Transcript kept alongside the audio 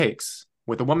takes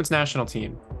with the women's national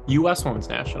team, U.S. women's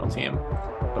national team.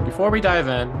 But before we dive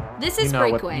in, This you is know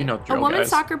what Breakaway, the a drill, women's guys.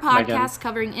 soccer Megan, podcast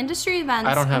covering industry I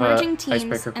events, don't have a emerging teams,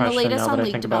 icebreaker and the question latest now on that I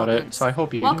league think about it, so developments. I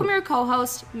hope you Welcome do. your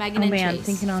co-hosts, Megan Oh and man, Chase.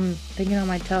 thinking on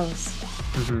my toes.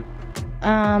 hmm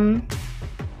Um,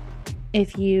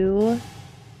 if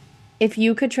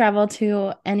you could travel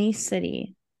to any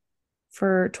city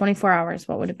for 24 hours,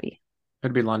 what would it be?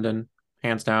 It'd be London,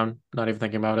 hands down. Not even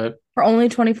thinking about it. For only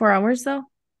 24 hours though?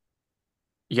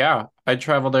 Yeah, I'd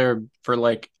travel there for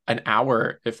like an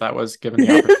hour if that was given the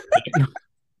opportunity.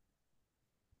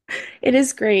 It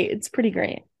is great. It's pretty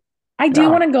great. I do Yeah,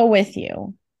 want to go with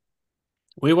you.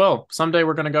 we will. Someday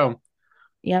we're gonna go.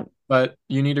 Yep. But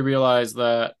you need to realize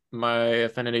that my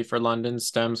affinity for London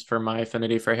stems from my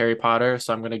affinity for Harry Potter.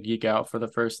 So I'm gonna geek out for the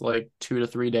first like 2 to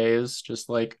 3 days, just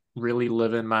like really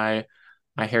live in my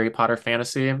Harry Potter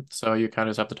fantasy. So you kind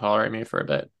of just have to tolerate me for a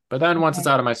bit. But then once it's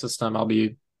Okay. out of my system, I'll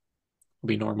be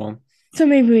normal. So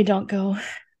maybe we don't go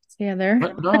together.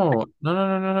 What? No, no,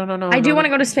 no, no, no, no, I no, do no, want no, to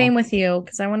go to no. Spain with you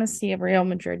because I want to see a Real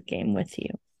Madrid game with you.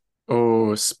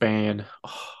 Oh, Spain.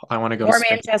 Oh, I want to go to Or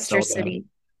Spain Manchester so bad. City.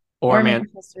 Or Or man,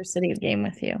 Manchester City game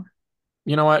with you.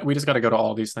 you know what? We just got to go to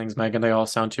all these things, Megan. They all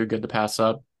sound too good to pass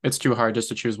up. It's too hard just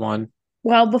to choose one.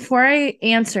 Well, before I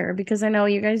answer, because I know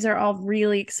you guys are all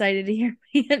really excited to hear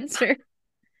my answer,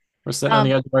 We're sitting on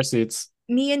the um, edge of our seats.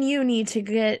 me and you need to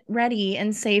get ready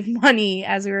and save money,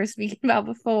 as we were speaking about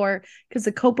before, because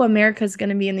the Copa America is going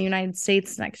to be in the United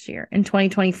States next year in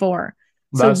 2024.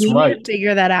 So That's we need to right.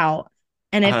 figure that out.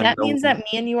 And if I that know means that me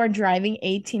and you are driving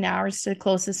 18 hours to the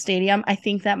closest stadium, I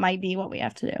think that might be what we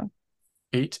have to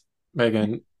eight,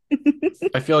 Megan.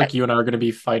 do. I feel like you and I are going to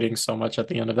be fighting so much at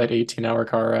the end of that 18-hour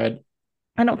car ride.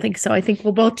 I don't think so. I think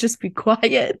we'll both just be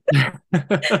quiet.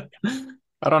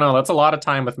 I don't know. That's a lot of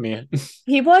time with me.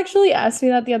 People actually asked me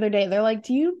that the other day. They're like,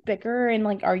 "Do you bicker and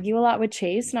like argue a lot with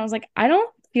Chase?" And I was like, "I don't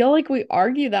feel like we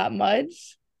argue that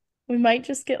much. We might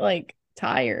just get like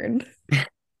tired."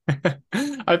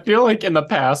 I feel like in the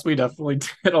past we definitely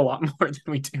did a lot more than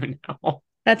we do now.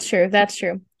 That's true. That's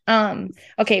true.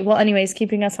 Okay, well, anyways,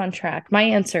 keeping us on track. My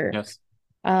answer Yes.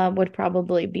 would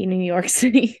probably be New York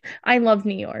City. I love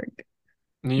New York.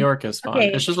 New York is fun.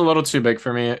 It's Okay, just a little too big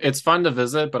for me. It's fun to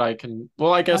visit, but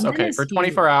well, I guess London okay, is for huge.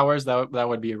 24 hours that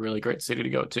would be a really great city to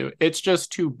go to. It's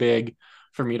just too big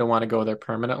for me to want to go there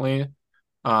permanently.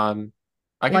 Um,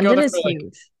 I could go London there is for like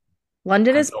huge.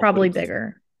 London I is know, but probably it's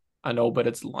bigger. I know, but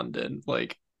it's London.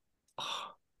 Like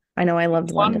I know I loved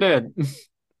it's London. London.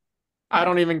 I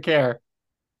don't even care.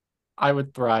 I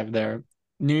would thrive there.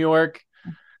 New York,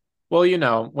 well,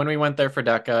 when we went there for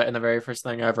DECA and the very first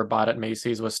thing I ever bought at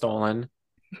Macy's was stolen,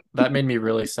 that made me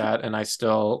really sad, and I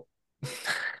still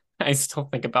I still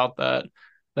think about that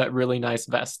really nice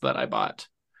vest that I bought.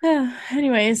 Yeah,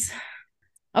 anyways,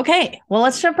 okay, well,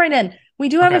 let's jump right in. We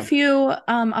do have a Okay. few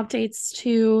updates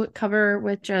to cover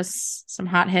with just some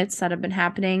hot hits that have been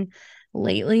happening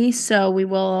lately. So we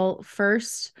will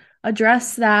first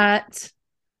address that.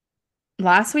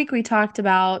 Last week we talked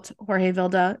about Jorge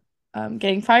Vilda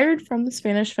getting fired from the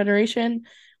Spanish Federation,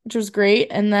 which was great.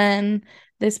 And then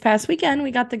this past weekend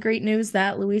we got the great news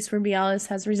that Luis Rubiales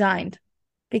has resigned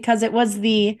because it was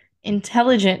the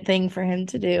intelligent thing for him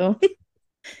to do.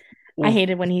 I Oof.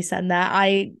 hated when he said that.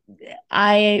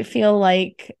 I feel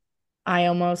like I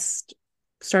almost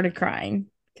started crying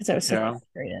because I was so Yeah.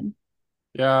 frustrated.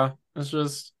 Yeah. It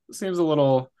seems a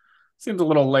little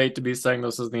late to be saying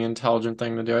this is the intelligent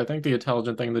thing to do. I think the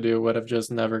intelligent thing to do would have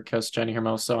just never kissed Jenny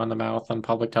Hermoso on the mouth on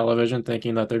public television,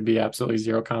 thinking that there'd be absolutely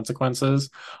zero consequences,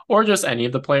 or just any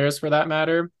of the players for that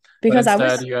matter. But Because I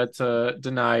instead, was you had to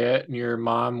deny it. And your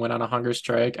mom went on a hunger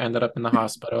strike, ended up in the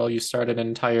hospital. You started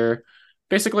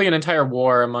basically an entire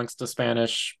war amongst the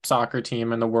Spanish soccer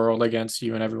team and the world against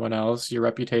you and everyone else. Your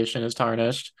reputation is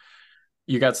tarnished.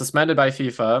 You got suspended by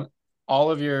FIFA. All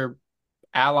of your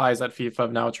allies at FIFA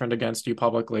have now turned against you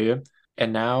publicly,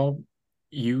 and now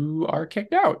you are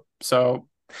kicked out. So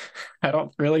I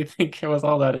don't really think it was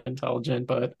all that intelligent,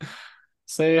 but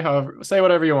say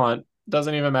whatever you want.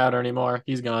 Doesn't even matter anymore.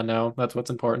 He's gone now. That's what's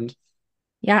important.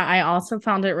 Yeah, I also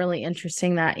found it really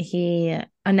interesting that he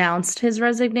announced his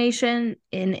resignation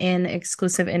in an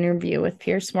exclusive interview with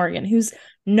Pierce Morgan, who's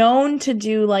known to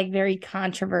do like very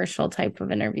controversial type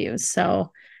of interviews.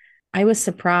 So I was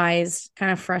surprised,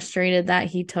 kind of frustrated that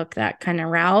he took that kind of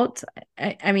route.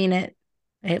 I mean,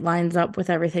 it lines up with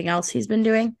everything else he's been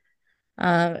doing.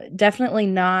 Definitely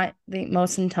not the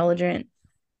most intelligent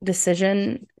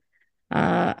decision.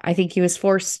 I think he was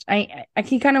forced.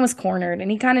 He kind of was cornered,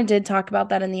 and he kind of did talk about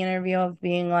that in the interview of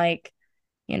being like,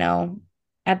 you know,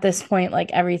 at this point,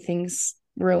 like everything's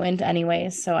ruined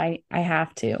anyways, so I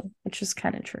have to, which is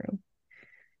kind of true.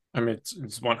 I mean,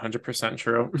 it's 100%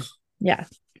 true. Yeah,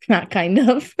 not kind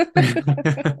of.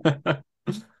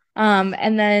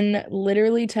 And then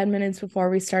literally 10 minutes before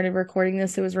we started recording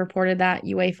this, it was reported that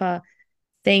UEFA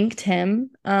thanked him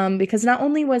because not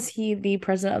only was he the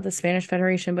president of the Spanish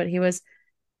Federation, but he was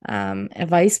a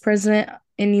vice president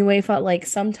in UEFA, like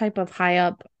some type of high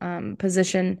up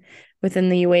position within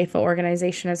the UEFA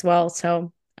organization as well.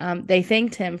 So they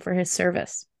thanked him for his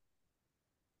service.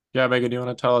 Yeah, Megan, do you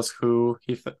want to tell us who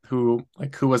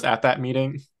was at that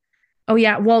meeting? Oh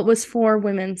yeah, well it was for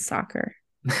women's soccer,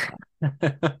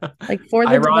 like for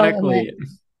the development. Ironically,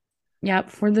 Yeah,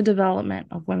 for the development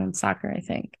of women's soccer, I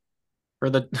think. for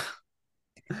the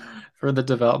for the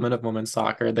development of women's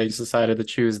soccer, they just decided to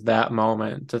choose that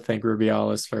moment to thank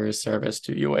Rubiales for his service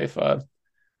to UEFA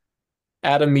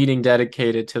at a meeting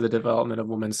dedicated to the development of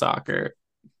women's soccer.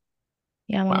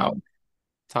 Yeah, I don't Wow. know.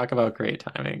 Talk about great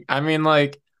timing. I mean,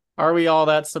 like, are we all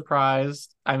that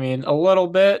surprised? I mean, a little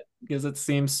bit because it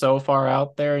seems so far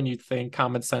out there, and you'd think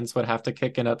common sense would have to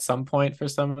kick in at some point for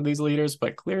some of these leaders,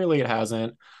 but clearly it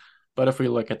hasn't. But if we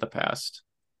look at the past,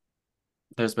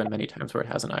 there's been many times where it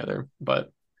hasn't either.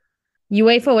 But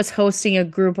UEFA was hosting a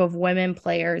group of women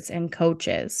players and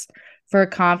coaches for a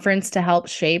conference to help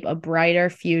shape a brighter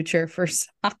future for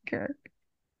soccer.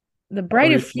 The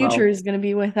brighter future well, is going to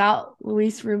be without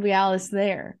Luis Rubiales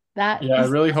there. That yeah, I is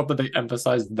really hope that they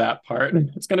emphasize that part.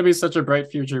 It's going to be such a bright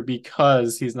future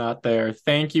because he's not there.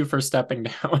 Thank you for stepping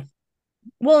down.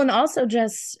 well, and also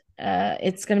just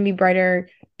it's going to be brighter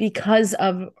because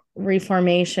of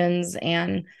reformations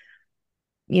and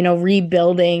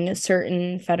rebuilding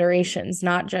certain federations,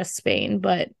 not just Spain,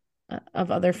 but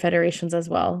of other federations as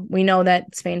well. We know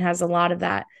that Spain has a lot of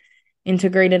that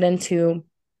integrated into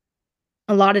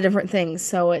a lot of different things.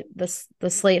 So the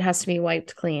slate has to be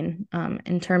wiped clean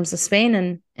in terms of Spain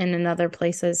and in other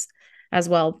places as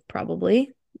well,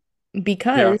 probably Yeah,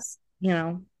 because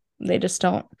they just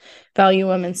don't value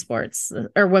women's sports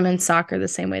or women's soccer the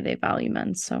same way they value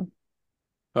men's. So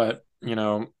but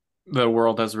the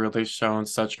world has really shown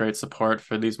such great support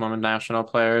for these women national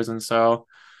players, and so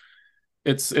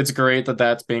it's great that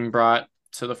that's being brought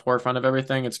to the forefront of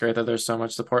everything. It's great that there's so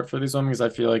much support for these women because I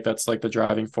feel like that's like the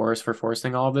driving force for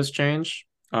forcing all of this change.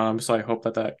 So I hope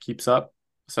that that keeps up.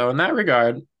 So in that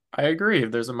regard, I agree.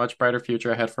 There's a much brighter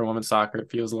future ahead for women's soccer.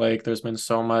 It feels like there's been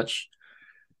so much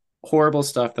horrible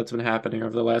stuff that's been happening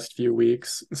over the last few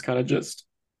weeks. It's kind of just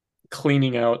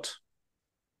cleaning out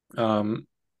um,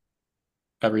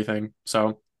 everything.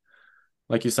 So,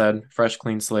 like you said, fresh,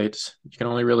 clean slate. You can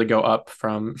only really go up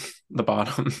from the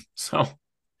bottom. So,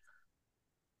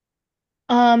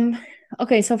 Um,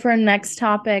 okay, so for our next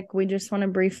topic, we just want to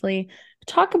briefly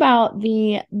talk about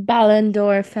the Ballon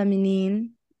d'Or Féminine,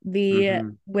 the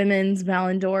mhm. Women's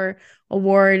Ballon d'Or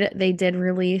Award. They did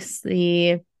release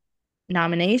the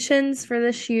nominations for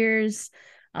this year's,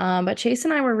 but Chase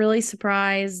and I were really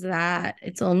surprised that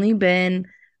it's only been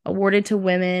awarded to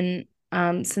women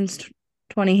since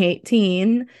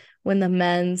 2018, when the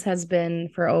men's has been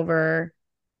for over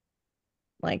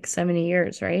like 70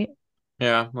 years, right?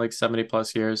 Yeah, like 70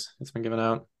 plus years it's been given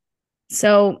out.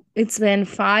 So it's been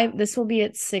five. This will be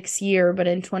its sixth year, but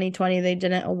in 2020, they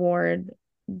didn't award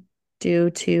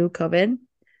due to COVID.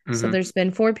 So Hmm. there's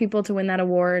been four people to win that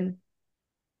award.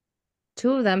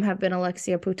 Two of them have been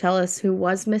Alexia Putellas, who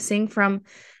was missing from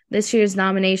this year's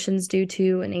nominations due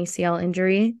to an ACL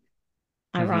injury.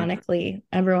 Hmm. Ironically,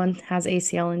 everyone has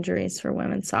ACL injuries for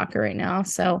women's soccer right now.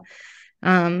 So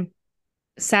um,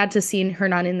 sad to see her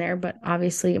not in there, but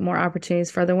obviously more opportunities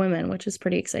for other women, which is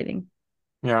pretty exciting.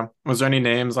 Yeah. Was there any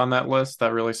names on that list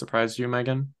that really surprised you,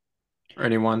 Megan? Or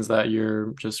any ones that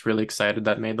you're just really excited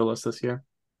that made the list this year?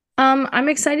 I'm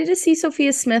excited to see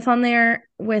Sophia Smith on there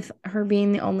with her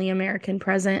being the only American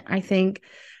present. I think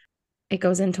it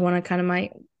goes into one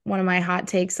of my hot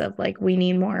takes of like we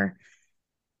need more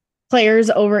players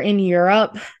over in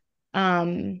Europe.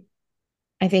 Um,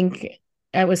 I think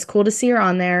it was cool to see her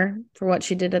on there for what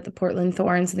she did at the Portland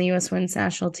Thorns and the US Women's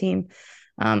national team.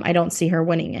 I don't see her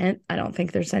winning it. I don't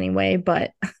think there's any way,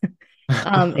 but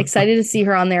excited to see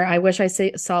her on there. I wish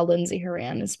saw Lindsay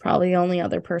Horan is probably the only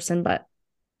other person, but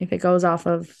if it goes off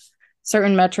of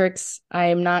certain metrics, I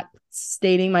am not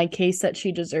stating my case that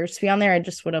she deserves to be on there. I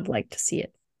just would have liked to see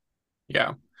it.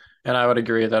 Yeah. And I would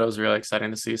agree that it was really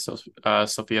exciting to see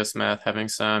Sophia Smith having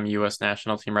some U.S.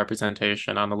 national team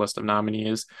representation on the list of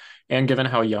nominees. And given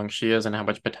how young she is and how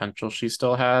much potential she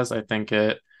still has, I think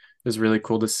it is really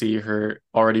cool to see her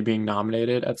already being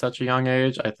nominated at such a young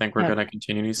age. I think we're Yeah. going to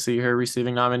continue to see her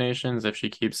receiving nominations if she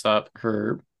keeps up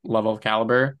her level of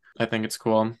caliber. I think it's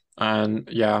cool. And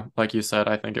yeah, like you said,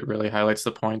 I think it really highlights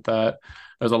the point that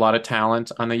there's a lot of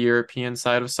talent on the European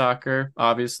side of soccer.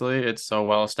 Obviously, it's so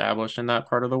well established in that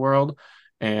part of the world.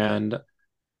 And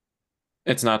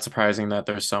it's not surprising that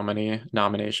there's so many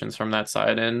nominations from that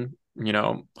side. And,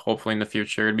 hopefully in the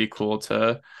future, it'd be cool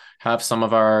to have some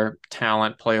of our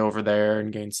talent play over there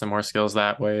and gain some more skills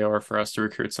that way, or for us to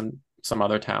recruit some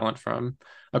other talent from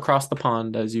across the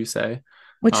pond, as you say.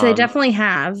 Which they Um, definitely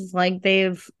have. Like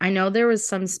I know there was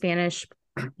some Spanish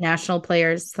national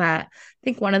players that I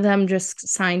think one of them just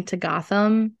signed to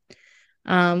Gotham,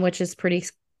 which is pretty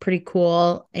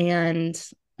cool. And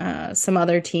some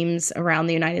other teams around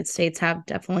the United States have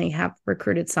definitely have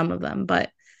recruited some of them,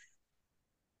 but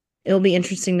it'll be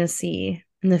interesting to see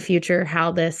in the future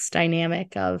how this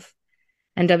dynamic of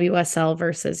NWSL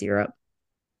versus Europe.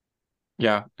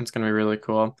 Yeah, it's going to be really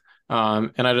cool.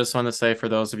 And I just want to say, for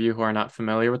those of you who are not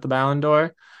familiar with the Ballon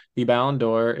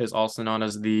d'Or is also known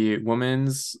as the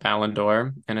Women's Ballon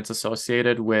d'Or, and it's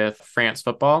associated with France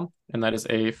Football. And that is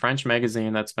a French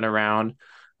magazine that's been around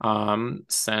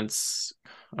since,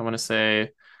 I want to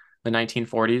say, the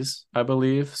 1940s, I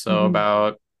believe. So Mhm.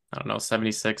 about, I don't know,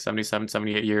 76, 77,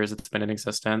 78 years it's been in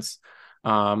existence.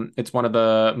 It's one of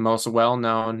the most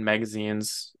well-known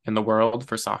magazines in the world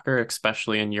for soccer,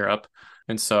 especially in Europe.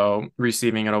 And so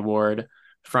receiving an award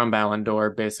from Ballon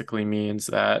d'Or basically means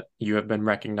that you have been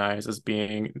recognized as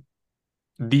being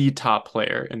the top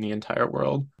player in the entire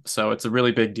world. So it's a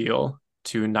really big deal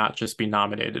to not just be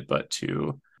nominated, but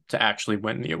to actually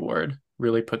win the award.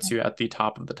 Really puts you at the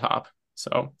top of the top.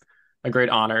 So a great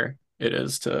honor it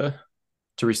is to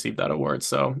receive that award.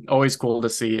 So always cool to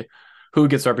see who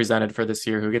gets represented for this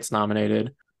year, who gets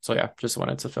nominated. So yeah, just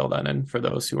wanted to fill that in for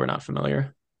those who are not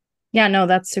familiar. Yeah, no,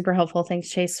 that's super helpful. Thanks,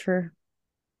 Chase, for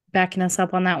backing us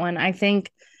up on that one. I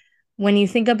think when you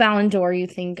think of Ballon d'Or, you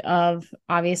think of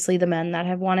obviously the men that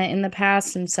have won it in the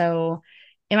past. And so,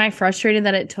 am I frustrated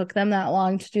that it took them that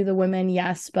long to do the women?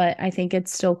 Yes, but I think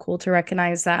it's still cool to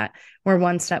recognize that we're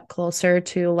one step closer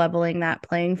to leveling that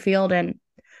playing field and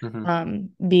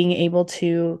Mm-hmm. being able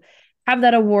to have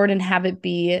that award and have it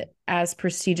be as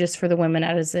prestigious for the women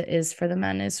as it is for the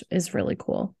men is really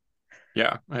cool.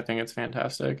 Yeah, I think it's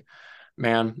fantastic.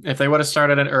 Man, if they would have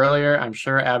started it earlier, I'm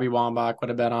sure Abby Wambach would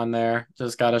have been on there.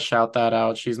 Just got to shout that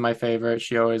out. She's my favorite.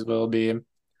 She always will be.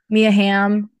 Mia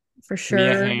Hamm, for Mia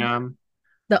sure. Hamm,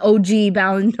 The OG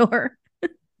Ballon d'Or.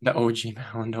 the OG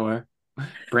Ballon d'Or.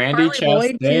 Brandy Carly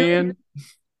Lloyd, too. Chastain.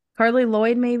 Carly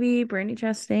Lloyd, maybe. Brandy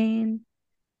Chastain.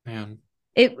 Man,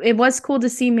 It was cool to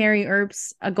see Mary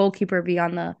Earps, a goalkeeper, be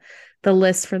on the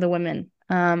list for the women,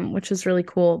 which is really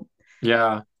cool.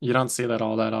 yeah, you don't see that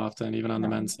all that often, even on the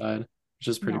No, men's side, which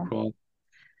is pretty no. cool.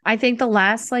 I think the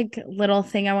last like little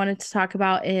thing I wanted to talk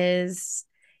about is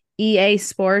EA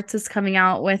Sports is coming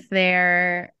out with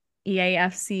their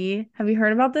EAFC. Have you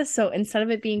heard about this? So instead of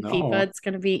it being FIFA, No, it's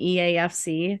going to be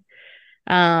EAFC.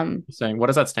 Um, saying, what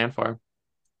does that stand for?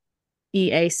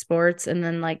 EA Sports and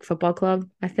then like football club,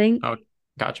 I think. Oh,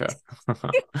 gotcha.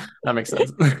 That makes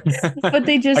sense. But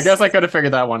they I guess I just could have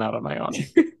figured that one out on my own.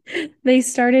 they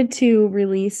started to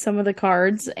release some of the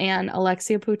cards, and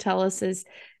Alexia Putellas is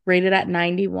rated at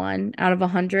 91 out of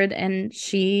 100, and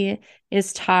she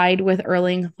is tied with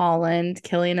Erling Haaland,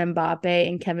 Kylian Mbappe,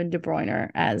 and Kevin De Bruyne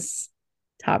as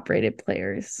top rated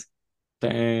players.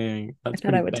 Dang, I that's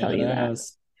thought I pretty would tell you that.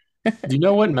 badass. Do you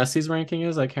know what Messi's ranking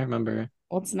is? I can't remember.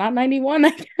 Well, it's not 91,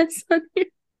 I guess.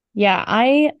 Yeah,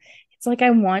 it's like I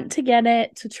want to get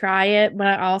it to try it, but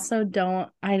I also don't.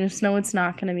 I just know it's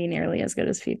not going to be nearly as good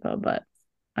as FIFA, but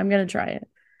I'm going to try it.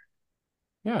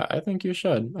 Yeah, I think you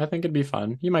should. I think it'd be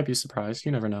fun. You might be surprised.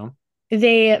 You never know.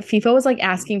 FIFA was like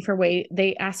asking for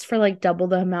they asked for like double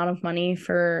the amount of money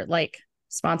for like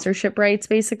sponsorship rights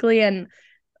basically, and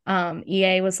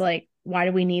EA was like, why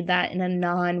do we need that in a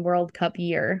non-World Cup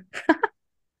year?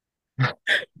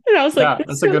 And I was like, Yeah, that's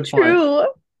that's a so good point. true.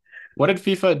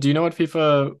 Do you know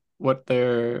what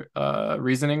their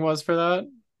reasoning was for that?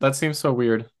 That seems so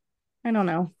weird. I don't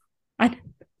know. I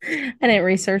didn't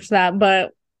research that,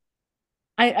 but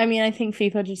I mean I think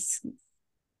FIFA just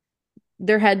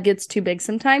their head gets too big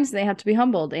sometimes. They have to be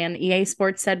humbled, and EA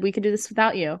Sports said we could do this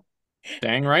without you.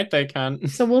 Dang right they can.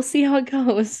 So we'll see how it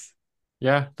goes.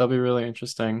 Yeah, that'll be really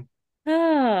interesting.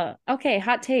 Okay,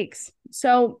 hot takes.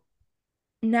 So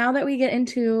now that we get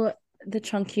into the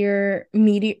chunkier,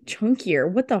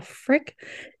 what the frick?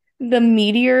 The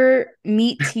meteor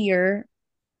meat tier.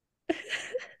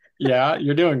 Yeah,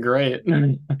 you're doing great.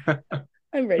 I'm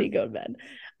ready to go to bed.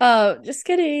 Just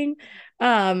kidding.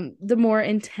 The more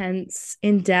intense,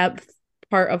 in-depth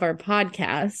part of our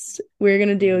podcast. We're going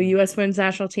to do U.S. Women's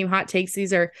National Team hot takes.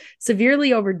 These are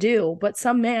severely overdue, but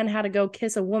some man had to go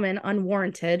kiss a woman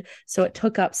unwarranted, so it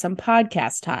took up some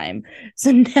podcast time.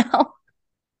 So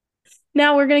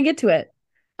now we're going to get to it.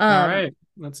 All right,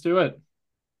 let's do it.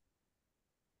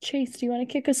 Chase, do you want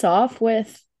to kick us off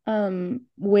with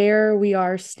where we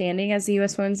are standing as the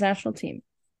U.S. Women's National Team?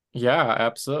 Yeah,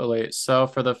 absolutely. So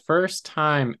for the first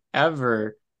time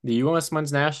ever, the U.S.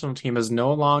 Men's National Team is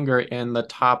no longer in the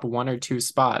top 1 or 2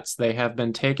 spots. They have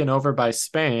been taken over by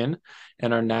Spain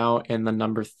and are now in the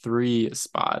number 3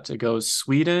 spot. It goes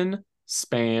Sweden,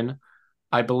 Spain,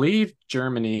 I believe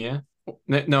Germany.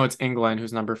 No, it's England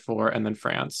who's number 4, and then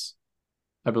France,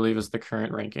 I believe, is the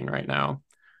current ranking right now.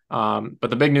 But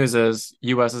the big news is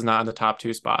U.S. is not in the top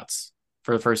 2 spots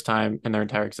for the first time in their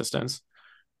entire existence.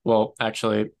 Well,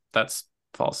 actually, that's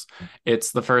false.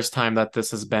 It's the first time that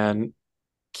this has been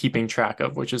keeping track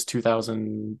of, which is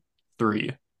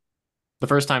 2003. The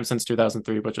first time since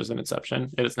 2003, which is an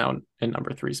inception. It is now in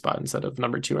number 3 spot instead of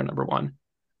number 2 or number 1.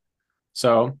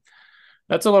 So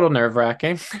that's a little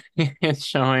nerve-wracking. It's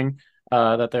showing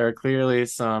that there are clearly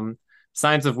some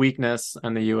signs of weakness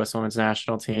in the U.S. Women's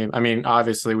National Team. I mean,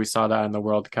 obviously, we saw that in the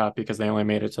World Cup because they only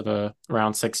made it to the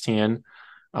round 16.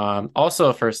 Also,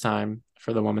 a first time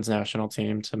for the women's national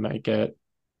team to make it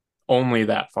only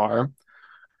that far.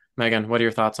 Megan, what are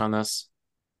your thoughts on this?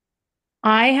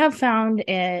 I have found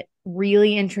it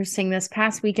really interesting. This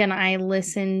past weekend, I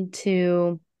listened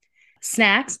to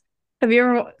Snacks. Have you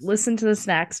ever listened to the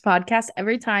Snacks podcast?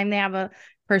 Every time they have a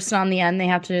person on the end, they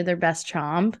have to do their best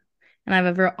chomp. And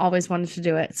I've always wanted to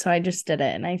do it. So I just did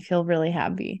it and I feel really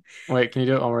happy. Wait, can you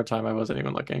do it one more time? I wasn't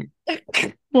even looking.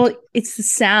 Well, it's the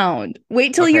sound.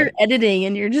 Wait till you're editing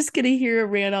and you're just going to hear it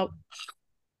ran up.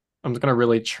 I'm just going to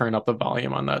really churn up the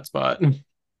volume on that spot.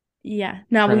 Yeah.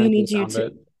 Now we need you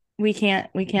to. We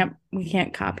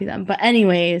can't copy them. But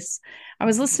anyways, I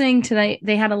was listening to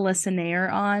they had a listener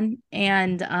on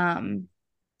and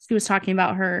she was talking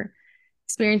about her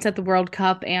experience at the World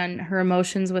Cup and her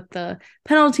emotions with the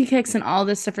penalty kicks and all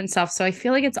this different stuff. So I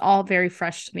feel like it's all very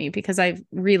fresh to me because I've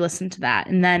re-listened to that.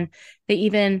 And then they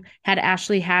even had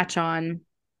Ashley Hatch on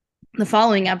the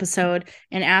following episode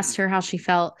and asked her how she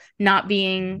felt not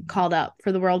being called up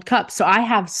for the World Cup. So I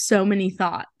have so many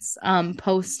thoughts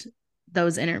post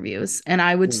those interviews, and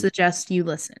I would suggest you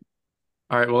listen.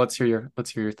 All right, well, let's hear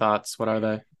your thoughts. What are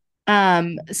they?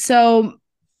 So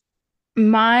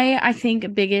my, I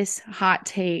think, biggest hot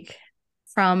take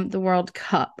from the World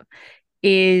Cup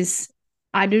is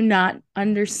I do not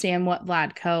understand what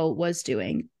Vlatko was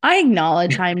doing. I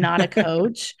acknowledge I'm not a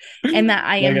coach and that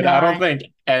I am not. I don't think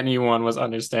anyone was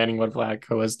understanding what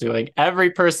Vlatko was doing.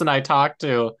 Every person I talked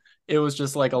to, it was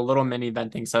just like a little mini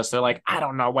venting session. They're like, I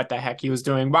don't know what the heck he was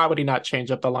doing. Why would he not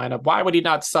change up the lineup? Why would he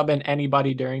not sub in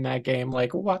anybody during that game?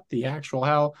 Like, what the actual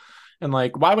hell? And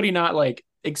like, why would he not like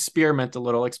experiment a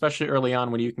little, especially early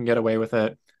on when you can get away with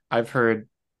it? I've heard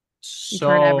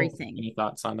many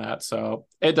thoughts on that. So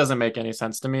it doesn't make any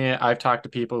sense to me. I've talked to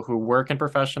people who work in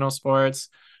professional sports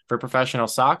for professional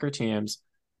soccer teams.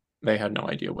 They had no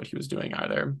idea what he was doing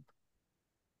either.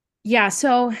 Yeah,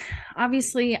 so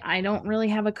obviously I don't really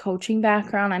have a coaching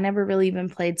background. I never really even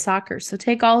played soccer. So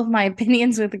take all of my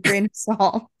opinions with a grain of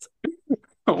salt.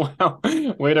 Wow,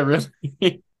 way to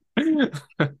really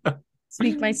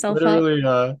speak myself up. Really,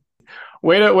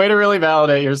 way to really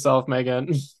validate yourself,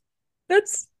 Megan.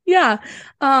 That's yeah.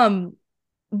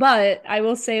 But I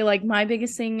will say, like, my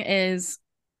biggest thing is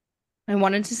I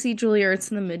wanted to see Julie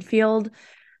Ertz in the midfield.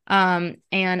 And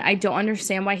I don't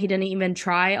understand why he didn't even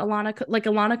try Alana Cook. Like,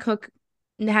 Alana Cook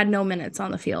had no minutes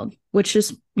on the field, which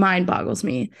just mind boggles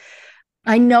me.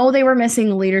 I know they were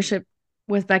missing leadership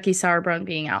with Becky Sauerbrunn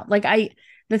being out. Like,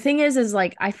 the thing is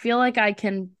like, I feel like I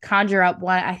can conjure up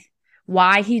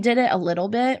why he did it a little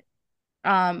bit.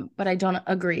 But I don't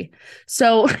agree.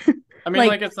 So I mean,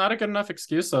 like, it's not a good enough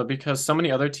excuse though, because so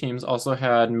many other teams also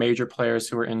had major players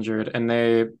who were injured and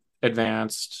they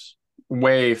advanced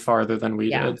way farther than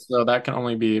we did. So that can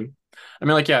only be, I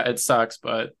mean, like, yeah, it sucks,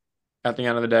 but at the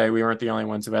end of the day, we weren't the only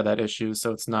ones who had that issue.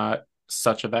 So it's not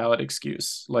such a valid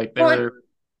excuse. Like, they were.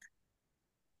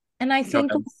 And I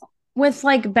think with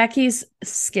like Becky's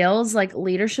skills, like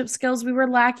leadership skills, we were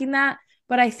lacking that.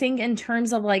 But I think in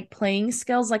terms of like playing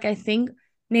skills, like I think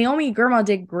Naomi Girma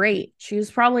did great. She was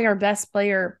probably our best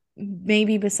player,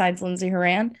 maybe besides Lindsey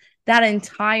Horan. That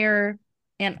entire,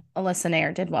 and Alyssa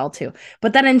Nair did well too.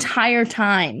 But that entire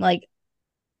time, like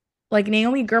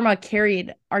Naomi Girma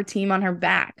carried our team on her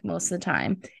back most of the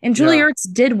time. And Julie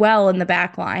Ertz did well in the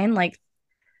back line. Like,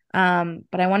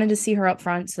 but I wanted to see her up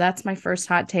front. So that's my first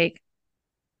hot take.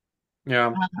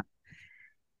 Yeah.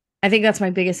 I think that's my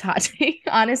biggest hot take,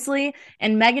 honestly.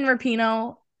 And Megan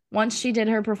Rapinoe, once she did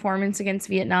her performance against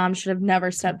Vietnam, should have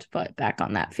never stepped foot back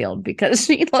on that field because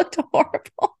she looked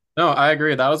horrible. No, I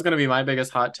agree. That was going to be my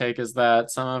biggest hot take is that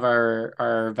some of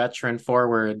our veteran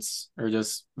forwards or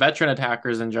just veteran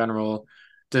attackers in general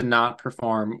did not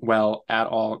perform well at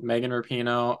all. Megan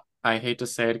Rapinoe, I hate to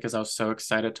say it because I was so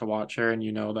excited to watch her, and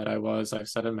you know that I was. I've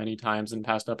said it many times in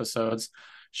past episodes.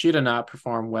 She did not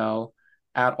perform well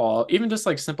at all. Even just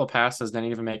like simple passes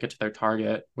didn't even make it to their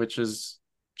target, which is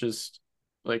just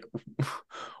like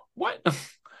what?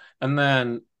 And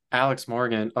then Alex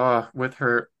Morgan, with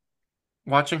her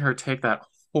watching her take that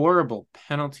horrible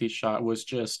penalty shot was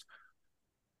just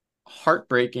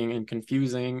heartbreaking and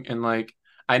confusing. And like,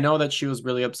 I know that she was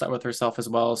really upset with herself as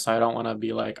well, so I don't want to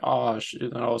be like, oh,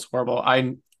 it was horrible.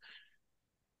 I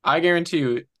guarantee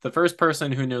you, the first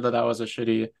person who knew that that was a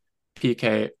shitty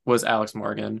PK was Alex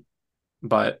Morgan,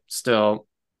 but still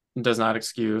does not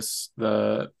excuse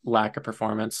the lack of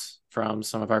performance from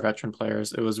some of our veteran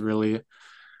players. It was really,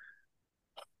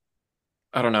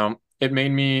 I don't know. It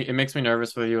makes me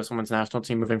nervous for the U.S. women's national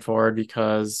team moving forward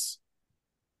because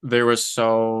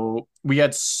we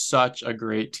had such a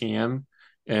great team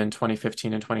in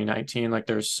 2015 and 2019. Like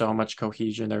there's so much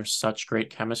cohesion, there's such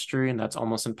great chemistry, and that's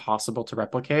almost impossible to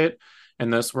replicate.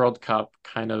 And this World Cup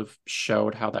kind of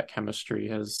showed how that chemistry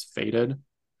has faded.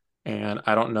 And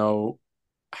I don't know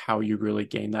how you really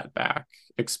gain that back,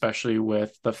 especially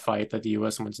with the fight that the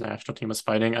US women's national team was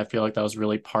fighting. I feel like that was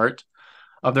really part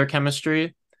of their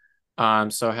chemistry.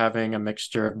 So having a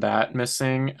mixture of that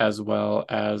missing, as well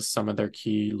as some of their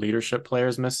key leadership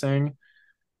players missing,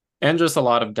 and just a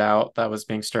lot of doubt that was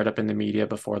being stirred up in the media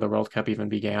before the World Cup even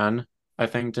began, I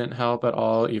think didn't help at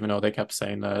all, even though they kept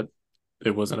saying that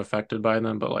it wasn't affected by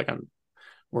them. But like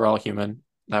we're all human.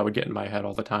 That would get in my head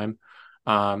all the time.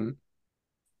 Um,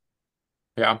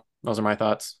 yeah, those are my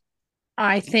thoughts.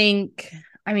 I think,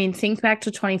 I mean, think back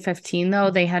to 2015,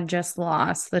 though. They had just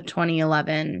lost the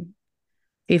 2011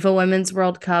 FIFA Women's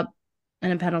World Cup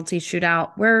in a penalty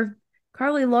shootout where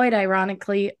Carly Lloyd,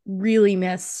 ironically, really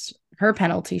missed her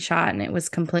penalty shot and it was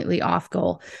completely off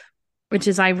goal, which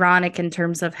is ironic in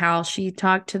terms of how she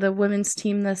talked to the women's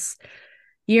team this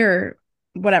year.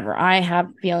 Whatever, I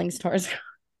have feelings towards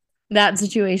that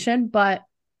situation, but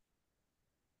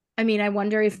I mean, I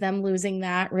wonder if them losing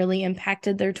that really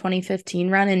impacted their 2015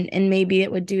 run, and maybe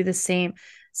it would do the same,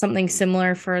 something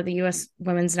similar for the US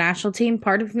women's national team.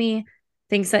 Part of me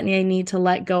thinks that they need to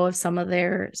let go of some of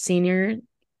their senior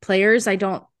players. I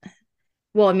don't,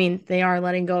 well, I mean, they are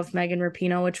letting go of Megan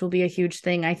Rapinoe, which will be a huge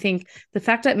thing. I think the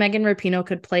fact that Megan Rapinoe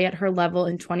could play at her level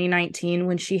in 2019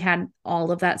 when she had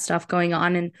all of that stuff going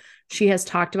on, and she has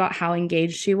talked about how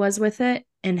engaged she was with it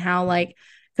and how, like,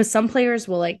 because some players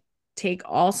will like take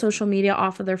all social media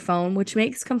off of their phone, which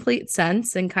makes complete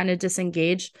sense and kind of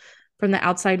disengage from the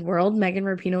outside world. Megan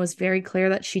Rapinoe was very clear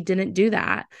that she didn't do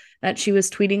that, that she was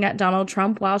tweeting at Donald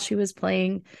Trump while she was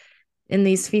playing in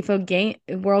these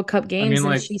World Cup I games,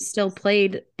 mean, and like, she still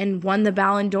played and won the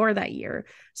Ballon d'Or that year.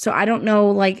 So I don't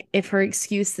know, like, if her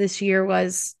excuse this year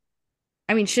was,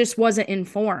 I mean, she just wasn't in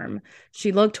form.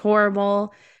 She looked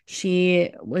horrible.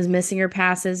 She was missing her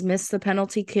passes, missed the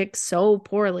penalty kick so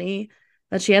poorly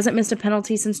that she hasn't missed a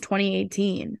penalty since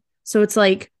 2018. So it's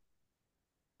like,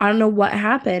 I don't know what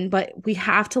happened, but we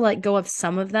have to let go of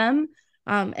some of them.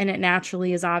 And it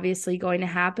naturally is obviously going to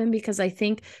happen because I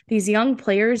think these young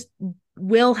players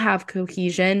will have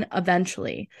cohesion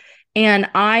eventually. And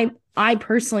I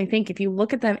personally think if you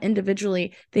look at them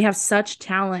individually, they have such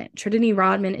talent. Trinity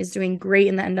Rodman is doing great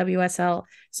in the NWSL.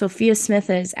 Sophia Smith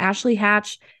is. Ashley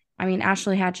Hatch, I mean,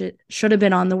 Ashley Hatchett should have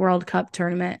been on the World Cup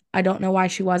tournament. I don't know why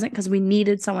she wasn't because we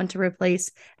needed someone to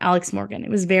replace Alex Morgan. It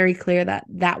was very clear that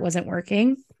that wasn't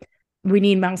working. We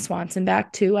need Mel Swanson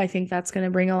back too. I think that's going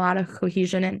to bring a lot of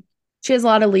cohesion and she has a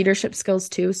lot of leadership skills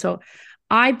too. So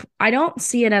I don't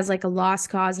see it as like a lost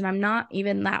cause and I'm not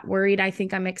even that worried. I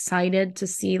think I'm excited to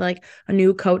see like a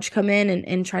new coach come in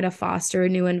and try to foster a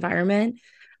new environment.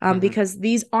 mhm. Because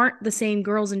these aren't the same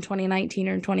girls in 2019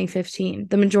 or in 2015.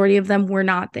 The majority of them were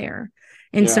not there.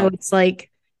 And so Yeah, it's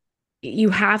like you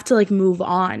have to like move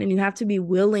on and you have to be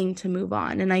willing to move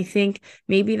on. And I think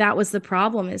maybe that was the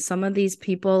problem is some of these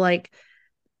people like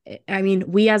I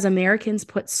mean, we as Americans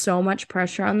put so much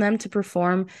pressure on them to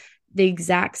perform the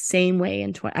exact same way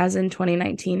as in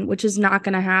 2019, which is not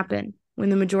going to happen when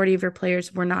the majority of your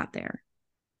players were not there.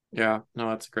 yeah, no,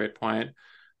 that's a great point.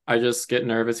 I just get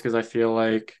nervous because I feel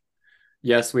like,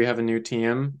 yes, we have a new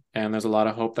team and there's a lot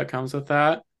of hope that comes with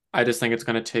that. I just think it's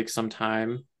going to take some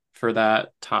time for that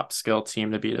top skill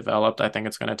team to be developed. I think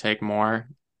it's going to take more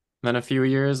than a few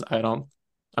years. I don't.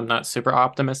 I'm not super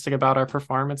optimistic about our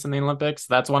performance in the Olympics.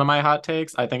 That's one of my hot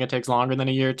takes. I think it takes longer than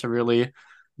a year to really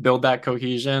build that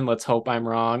cohesion. Let's hope I'm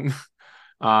wrong.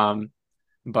 Um,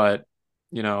 but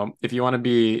if you want to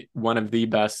be one of the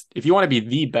best, if you want to be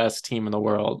the best team in the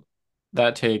world,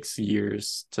 that takes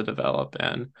years to develop.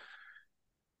 And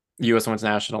US Women's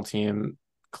national team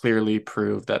clearly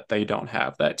proved that they don't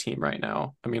have that team right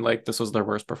now. I mean, like, this was their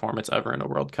worst performance ever in a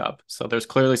World Cup. So there's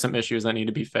clearly some issues that need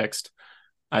to be fixed.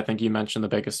 I think you mentioned the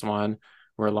biggest one,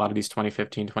 where a lot of these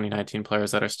 2015, 2019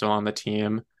 players that are still on the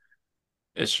team,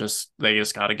 it's just they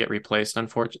just got to get replaced.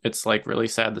 Unfortunately, it's like really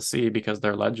sad to see because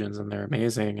they're legends and they're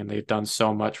amazing and they've done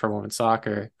so much for women's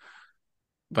soccer,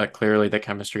 but clearly the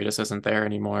chemistry just isn't there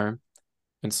anymore.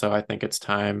 And so I think it's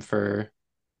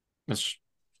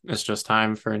it's just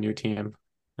time for a new team,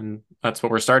 and that's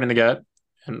what we're starting to get.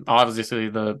 And obviously,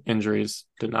 the injuries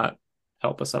did not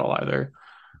help us at all either.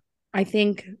 I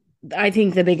think I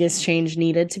think the biggest change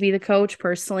needed to be the coach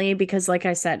personally, because like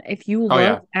I said, if you Oh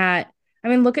yeah.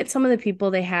 look at some of the people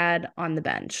they had on the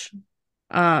bench.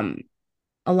 Um,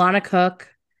 Alana Cook,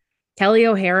 Kelly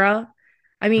O'Hara.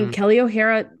 I mean, Hmm. Kelly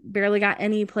O'Hara barely got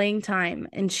any playing time,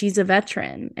 and she's a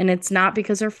veteran. And it's not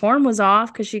because her form was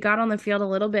off, because she got on the field a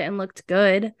little bit and looked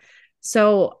good.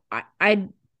 So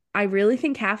I really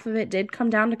think half of it did come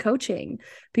down to coaching,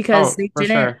 because Oh, for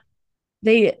sure.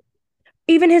 they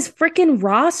even his freaking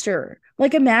roster.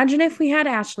 Like, imagine if we had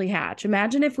Ashley Hatch.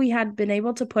 Imagine if we had been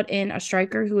able to put in a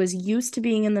striker who is used to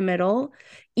being in the middle,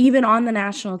 even on the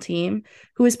national team,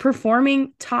 who is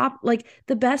performing top, like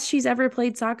the best she's ever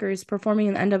played soccer is performing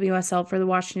in the NWSL for the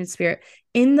Washington Spirit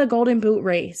in the Golden Boot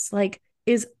race, like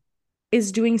is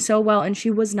doing so well, and she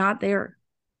was not there.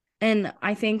 And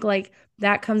I think like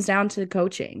that comes down to the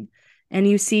coaching. And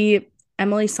you see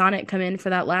Emily Sonnet come in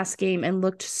for that last game and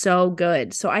looked so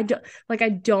good. So I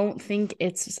don't think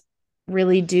it's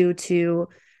really due to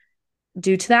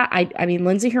that. I mean,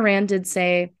 Lindsay Horan did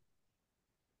say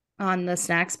on the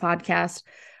Snacks podcast,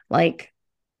 like,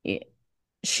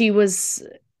 she was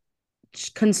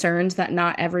concerned that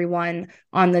not everyone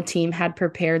on the team had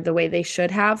prepared the way they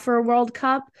should have for a World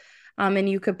Cup. And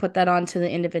you could put that onto the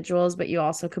individuals, but you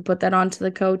also could put that onto the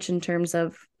coach in terms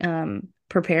of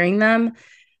preparing them.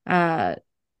 Uh,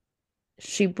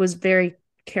 she was very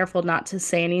careful not to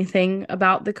say anything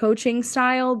about the coaching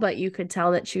style, but you could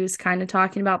tell that she was kind of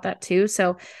talking about that too.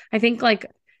 So I think like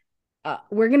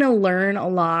we're going to learn a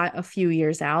lot a few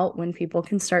years out when people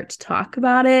can start to talk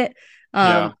about it,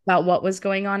 Yeah. about what was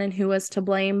going on and who was to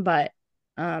blame. But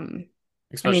I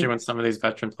Especially mean, when some of these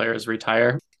veteran players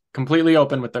retire, completely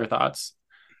open with their thoughts,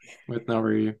 with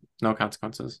no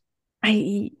consequences.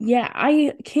 I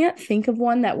can't think of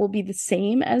one that will be the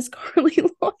same as Carly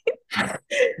Lloyd.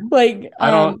 Like,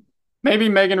 I don't. Maybe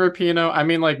Megan Rapinoe. I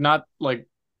mean, like, not like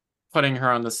putting her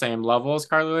on the same level as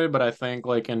Carly Lloyd, but I think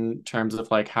like in terms of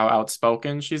like how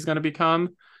outspoken she's going to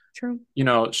become, true.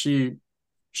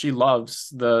 she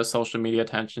loves the social media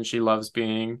attention. She loves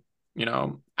being,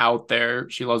 out there.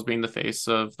 She loves being the face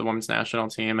of the women's national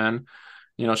team, and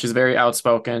she's very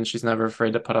outspoken. She's never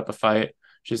afraid to put up a fight.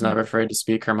 She's Yeah. never afraid to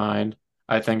speak her mind.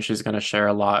 I think she's going to share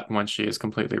a lot when she is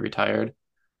completely retired.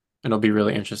 It'll be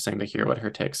really interesting to hear what her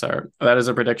takes are. That is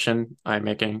a prediction I'm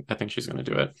making. I think she's going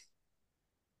to do it.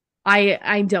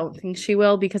 I don't think she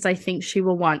will, because I think she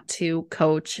will want to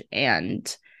coach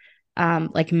and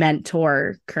like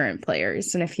mentor current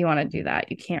players. And if you want to do that,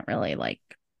 you can't really like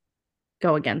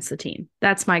go against the team.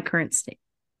 That's my current state.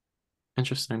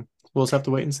 Interesting. We'll just have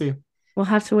to wait and see. We'll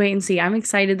have to wait and see. I'm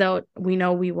excited though. We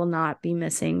know we will not be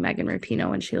missing Megan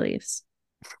Rapinoe when she leaves.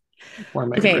 Or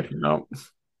Megan Okay. Rapinoe.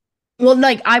 Well,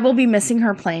 like I will be missing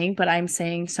her playing, but I'm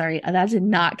saying sorry, that did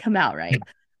not come out right.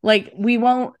 Like we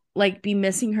won't like be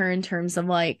missing her in terms of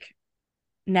like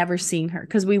never seeing her,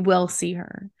 because we will see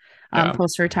her Yeah.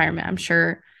 post retirement. I'm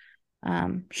sure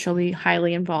she'll be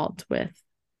highly involved with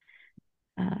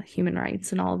human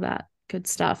rights and all of that good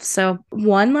stuff. So,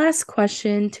 one last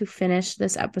question to finish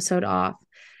this episode off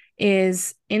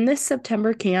is, in this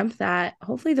September camp that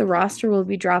hopefully the roster will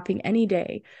be dropping any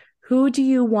day, who do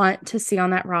you want to see on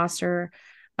that roster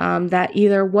that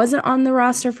either wasn't on the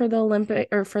roster for the Olympic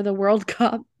or for the World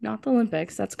Cup, not the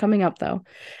Olympics, that's coming up though,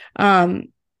 um,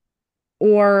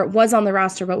 or was on the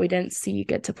roster but we didn't see you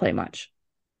get to play much?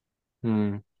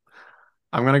 Hmm.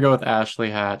 I'm gonna go with Ashley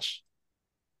Hatch.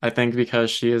 I think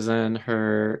because she is in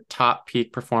her top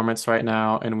peak performance right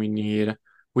now, and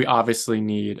we obviously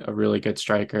need a really good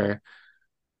striker.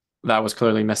 That was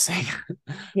clearly missing in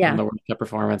Yeah. the World Cup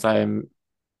performance. I am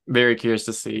very curious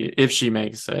to see if she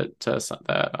makes it to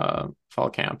that fall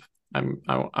camp. I'm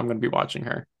going to be watching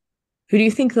her. Who do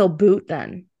you think they'll boot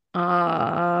then?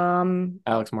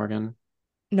 Alex Morgan.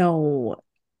 No,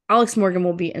 Alex Morgan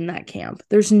will be in that camp.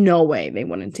 There's no way they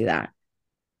wouldn't do that.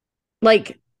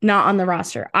 Like, not on the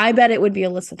roster. I bet it would be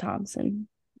Alyssa Thompson.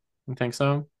 You think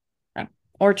so?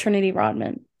 Or Trinity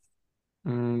Rodman.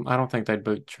 I don't think they'd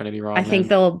boot Trinity I think Rodman.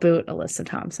 they'll boot Alyssa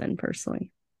Thompson,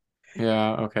 personally.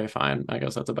 Yeah, okay, fine. I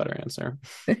guess that's a better answer.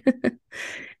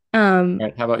 Um, All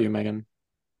right, how about you, Megan?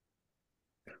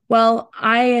 well,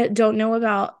 I don't know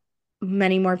about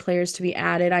many more players to be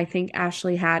added. I think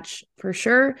Ashley Hatch for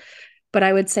sure, but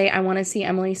I would say I want to see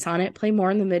Emily Sonnet play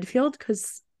more in the midfield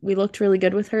because we looked really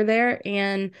good with her there,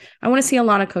 and I want to see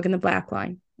Alana Cook in the back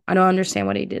line. I don't understand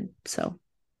what he did, so.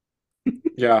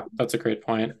 Yeah, that's a great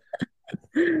point.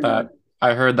 That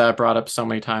I heard that brought up so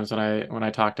many times when I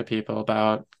talk to people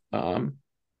about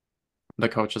the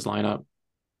coaches lineup.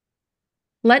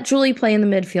 Let Julie play in the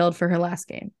midfield for her last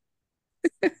game.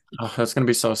 Oh, that's gonna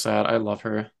be so sad. I love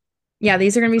her. Yeah,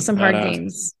 these are going to be some hard Badass.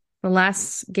 games. The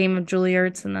last game of Julie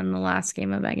Ertz and then the last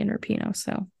game of Megan Rapinoe.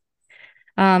 So,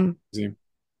 um, Easy.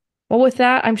 well, with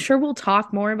that, I'm sure we'll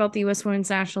talk more about the U.S.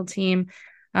 Women's National Team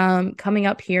coming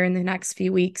up here in the next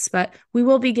few weeks, but we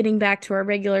will be getting back to our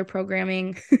regular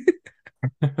programming.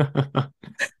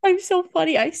 I'm so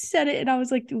funny. I said it and I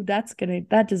was like, dude,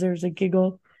 that deserves a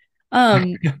giggle.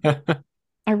 Um,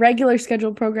 our regular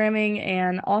scheduled programming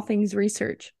and all things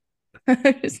research.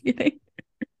 Just kidding.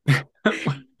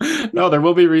 No, there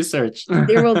will be research.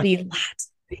 There will be lots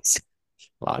of research.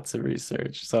 Lots of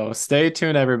research. So stay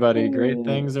tuned, everybody. Great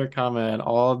things are coming.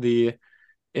 All the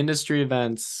industry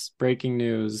events, breaking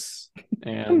news,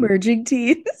 and Emerging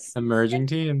teams. emerging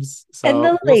teams. And So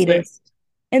we'll stay.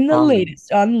 the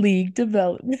latest on league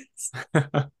developments.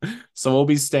 So we'll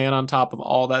be staying on top of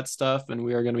all that stuff, and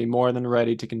we are going to be more than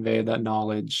ready to convey that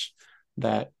knowledge,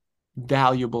 that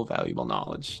valuable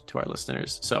knowledge to our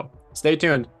listeners. So stay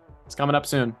tuned. It's coming up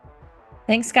soon.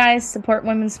 Thanks, guys. Support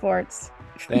women's sports.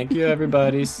 Thank you,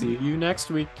 everybody. See you next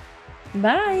week.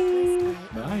 Bye.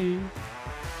 Bye.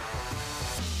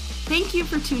 Thank you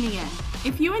for tuning in.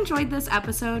 If you enjoyed this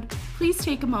episode, please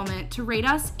take a moment to rate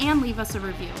us and leave us a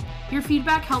review. Your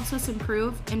feedback helps us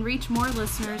improve and reach more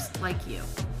listeners like you.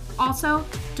 Also,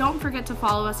 don't forget to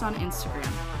follow us on Instagram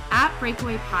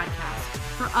 @Breakaway Podcast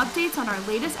for updates on our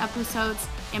latest episodes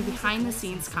and behind the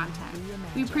scenes content.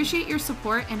 We appreciate your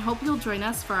support and hope you'll join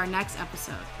us for our next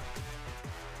episode.